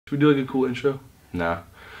Should we do like a cool intro? Nah.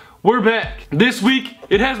 We're back. This week,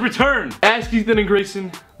 it has returned. Ask Ethan and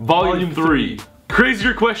Grayson, Volume 3.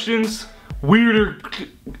 Crazier questions, weirder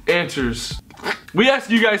answers. We asked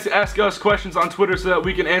you guys to ask us questions on Twitter so that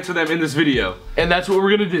we can answer them in this video. And that's what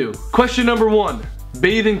we're gonna do. Question number 1.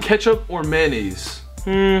 Bathe in ketchup or mayonnaise?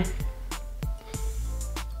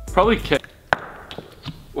 Probably ketchup.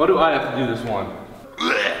 Why do I have to do this one?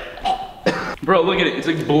 Bro, look at it. It's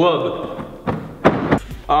like blood.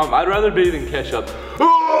 I'd rather bathe in ketchup.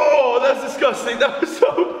 Oh, that's disgusting. That was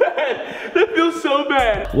so bad. That feels so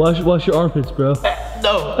bad. Wash your armpits, bro.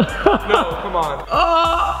 No. No, come on.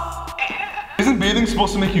 Isn't bathing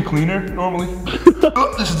supposed to make you cleaner normally? I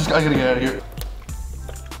gotta get out of here.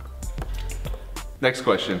 Next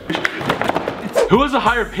question. Who has a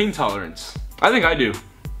higher pain tolerance? I think I do.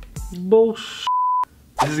 Bullshit.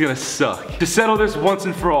 This is gonna suck. To settle this once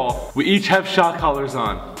and for all, we each have shock collars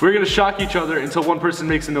on. We're gonna shock each other until one person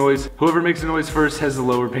makes a noise. Whoever makes a noise first has the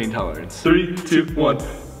lower pain tolerance. 3, 2, 1.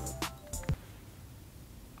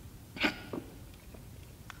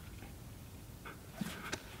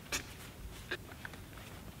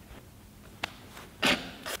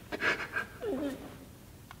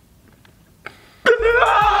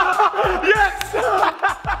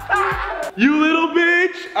 You little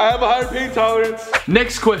bitch! I have a higher pain tolerance.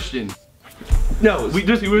 Next question. No, we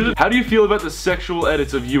just how do you feel about the sexual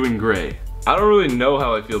edits of you and Gray? I don't really know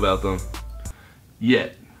how I feel about them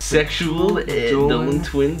yet. Sexual Dolan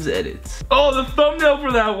Twins edits. Oh, the thumbnail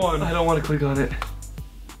for that one! I don't want to click on it.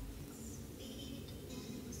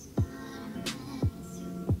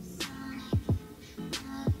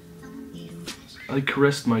 I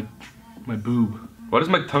caressed my boob. Why does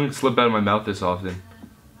my tongue slip out of my mouth this often?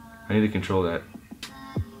 I need to control that.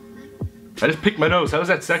 I just picked my nose. How is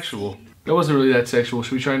that sexual? That wasn't really that sexual.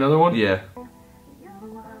 Should we try another one? Yeah.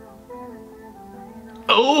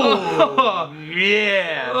 Oh!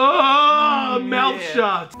 Yeah! Oh, mouth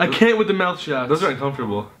shots! I can't with the mouth shots. Those are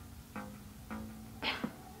uncomfortable.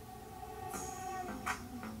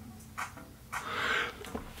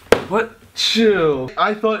 What? Chill.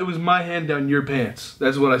 I thought it was my hand down your pants.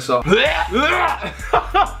 That's what I saw.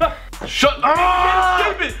 Shut up!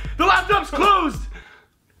 Escape it! The laptop's closed!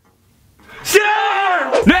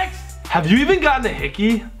 Share! Next! Have you even gotten a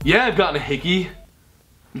hickey? Yeah, I've gotten a hickey.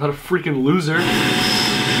 I'm not a freaking loser.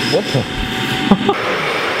 What the?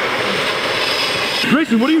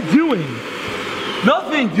 Grayson, what are you doing?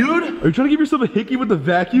 Nothing, dude! Are you trying to give yourself a hickey with the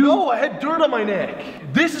vacuum? No, I had dirt on my neck.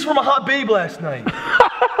 This is from a hot babe last night.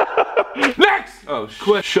 Next! Oh,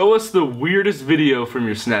 show us the weirdest video from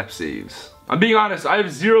your Snap saves. I'm being honest, I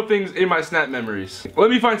have 0 things in my Snap memories. Let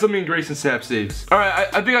me find something in Grayson's Snap saves.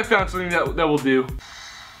 Alright, I think I found something that will do.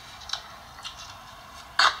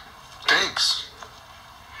 Thanks.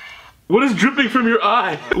 What is dripping from your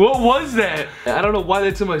eye? What was that? I don't know why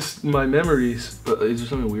that's in my memories, but is there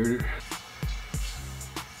something weirder?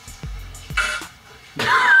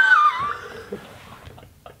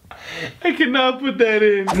 I cannot put that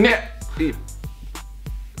in.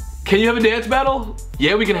 Can you have a dance battle?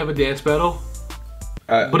 Yeah, we can have a dance battle.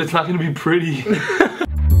 But it's not gonna be pretty.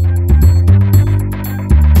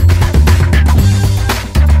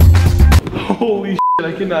 Holy shit,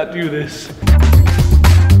 I cannot do this.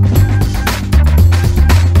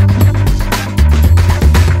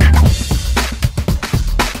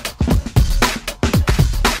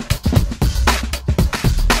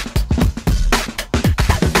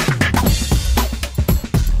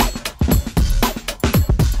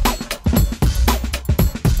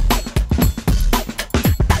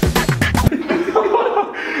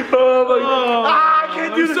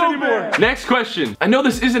 Next question. I know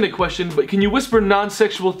this isn't a question, but can you whisper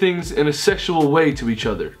non-sexual things in a sexual way to each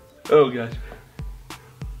other? Oh god.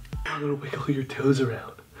 I'm gonna wiggle your toes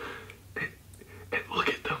around and look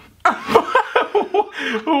at them.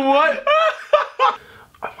 What?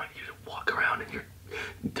 I want you to walk around in your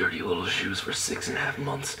dirty little shoes for 6.5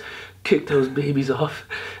 months, kick those babies off,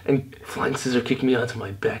 and flying scissor kick me onto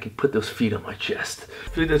my back and put those feet on my chest. I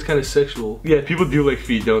feel like that's kind of sexual. Yeah, people do like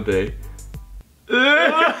feet, don't they?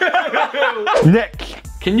 Next.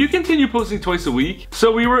 Can you continue posting twice a week?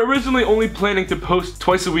 So we were originally only planning to post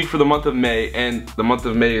twice a week for the month of May, and the month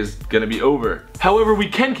of May is gonna be over. However, we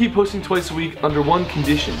can keep posting twice a week under one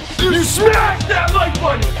condition. You smash that like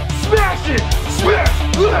button! Smash it! Smash!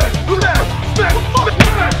 Smash! Smash! Smash!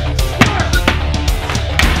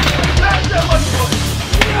 Smash that like button!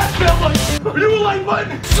 Smash that like button! Are you a like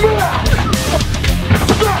button? Smash!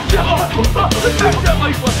 Smash that like button! Smash that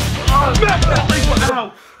like button! Smash that like button!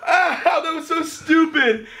 Ow! Ow, that was so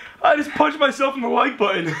stupid! I just punched myself in the like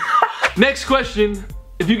button. Next question.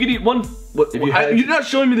 If you could eat one What? You're not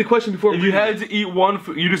showing me the question before. If you had to eat one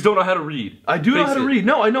food, you just don't know how to read. I do know how to read.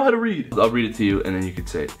 No, I know how to read. I'll read it to you, and then you can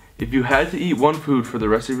say it. If you had to eat one food for the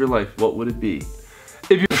rest of your life, what would it be?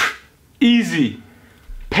 If you easy,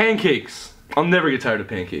 pancakes. I'll never get tired of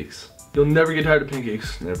pancakes. You'll never get tired of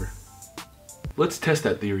pancakes. Never. Let's test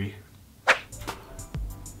that theory.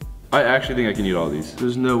 I actually think I can eat all these.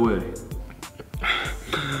 There's no way.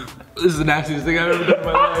 This is the nastiest thing I've ever done in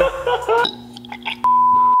my life.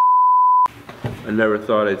 I never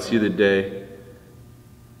thought I'd see the day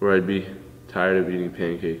where I'd be tired of eating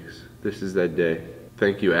pancakes. This is that day.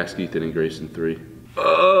 Thank you, Ask Ethan and Grayson 3.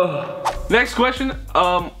 Next question.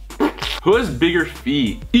 Who has bigger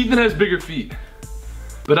feet? Ethan has bigger feet,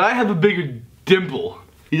 but I have a bigger dimple.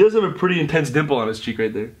 He does have a pretty intense dimple on his cheek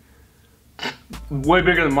right there. Way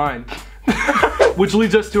bigger than mine. Which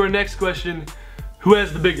leads us to our next question. Who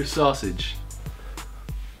has the bigger sausage?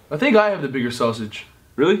 I think I have the bigger sausage.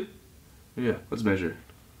 Really? Yeah, let's measure.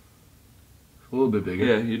 A little bit bigger.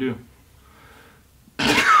 Yeah, you do.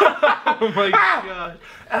 Oh my god.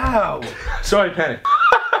 Ow! Sorry, panic.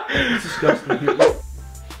 It's disgusting.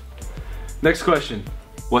 Next question.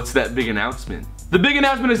 What's that big announcement? The big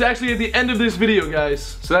announcement is actually at the end of this video, guys.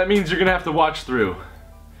 So that means you're gonna have to watch through.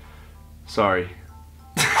 Sorry.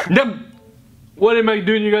 What am I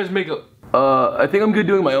doing your guys' makeup? I think I'm good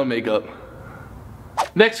doing my own makeup.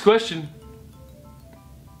 Next question.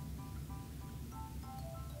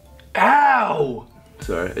 Ow!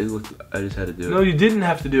 Sorry, I just had to do it. No, you didn't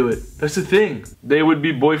have to do it. That's the thing. They would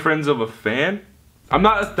be boyfriends of a fan? I'm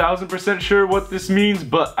not 1000% sure what this means,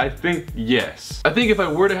 but I think yes. I think if I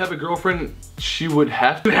were to have a girlfriend, she would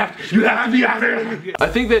have to. You have to be a fan. I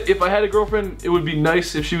think that if I had a girlfriend, it would be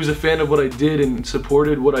nice if she was a fan of what I did and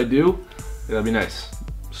supported what I do. Yeah, that'd be nice.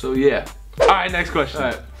 So yeah. All right, next question. All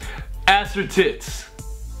right. Ass or tits?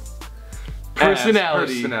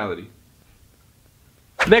 Personality. Personality.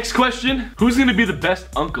 Next question, who's gonna be the best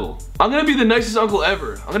uncle? I'm gonna be the nicest uncle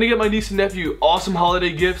ever. I'm gonna get my niece and nephew awesome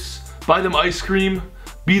holiday gifts, buy them ice cream,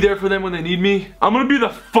 be there for them when they need me. I'm gonna be the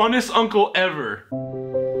funnest uncle ever.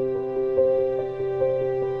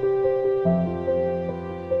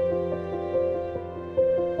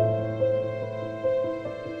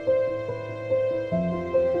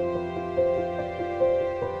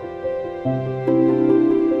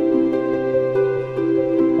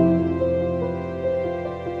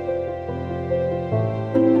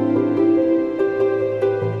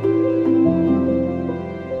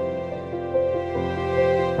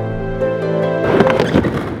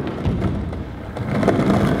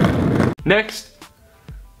 Next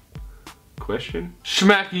question.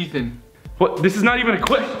 Schmack Ethan. What? This is not even a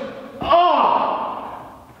question.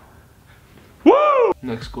 Oh! Woo!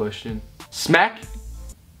 Next question. Smack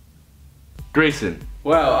Grayson.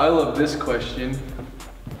 Wow, I love this question.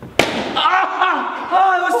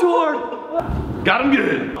 That was too hard. Got him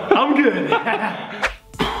good. I'm good.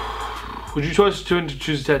 Would you trust him to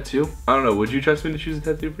choose a tattoo? I don't know. Would you trust me to choose a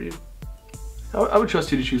tattoo for you? I would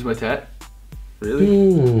trust you to choose my tat.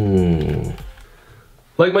 Really?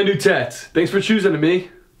 Like my new tats. Thanks for choosing me.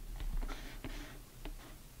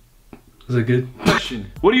 Is that good?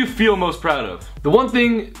 Question. What do you feel most proud of? The one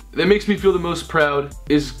thing that makes me feel the most proud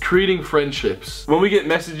is creating friendships. When we get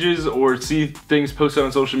messages or see things posted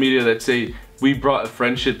on social media that say we brought a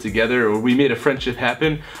friendship together or we made a friendship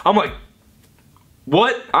happen, I'm like,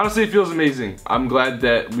 what? Honestly, it feels amazing. I'm glad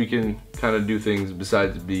that we can kind of do things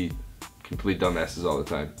besides be complete dumbasses all the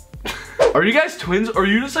time. Are you guys twins, or are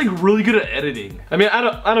you just like really good at editing? I mean, I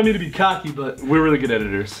don't mean to be cocky, but we're really good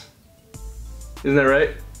editors. Isn't that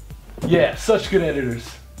right? Yeah, such good editors.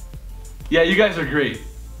 Yeah, you guys are great.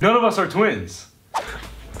 None of us are twins.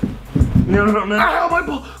 No. Ow, my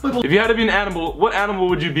ball. If you had to be an animal, what animal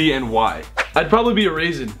would you be and why? I'd probably be a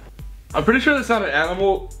raisin. I'm pretty sure that's not an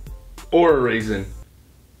animal or a raisin.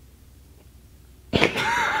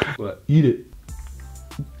 What? Eat it.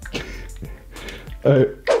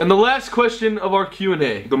 And the last question of our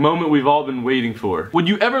Q&A, the moment we've all been waiting for. Would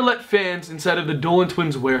you ever let fans inside of the Dolan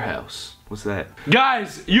Twins warehouse? What's that?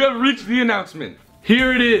 Guys, you have reached the announcement.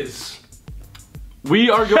 Here it is.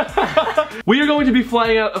 We are going to be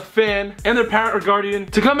flying out a fan and their parent or guardian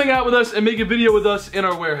to come hang out with us and make a video with us in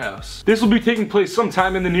our warehouse. This will be taking place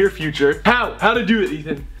sometime in the near future. How to do it,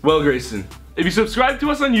 Ethan? Well, Grayson, if you subscribe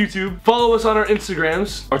to us on YouTube, follow us on our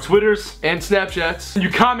Instagrams, our Twitters, and Snapchats, you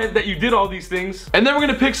comment that you did all these things, and then we're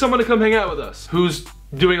gonna pick someone to come hang out with us who's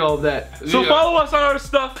doing all of that. So follow us on our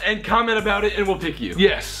stuff and comment about it and we'll pick you.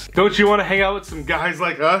 Yes. Don't you want to hang out with some guys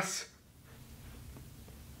like us?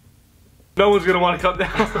 No one's gonna want to come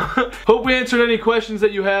down. Hope we answered any questions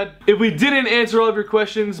that you had. If we didn't answer all of your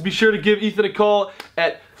questions, be sure to give Ethan a call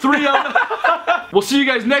at 3-0. We'll see you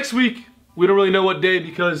guys next week. We don't really know what day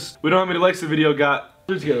because we don't know how many likes the video got.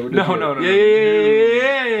 We're together. No.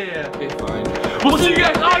 Yeah. Okay, fine. We'll see you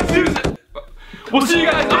guys on Tuesday. We'll see you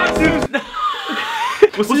guys on Tuesday.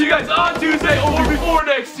 We'll see you guys on Tuesday or before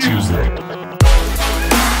next Tuesday.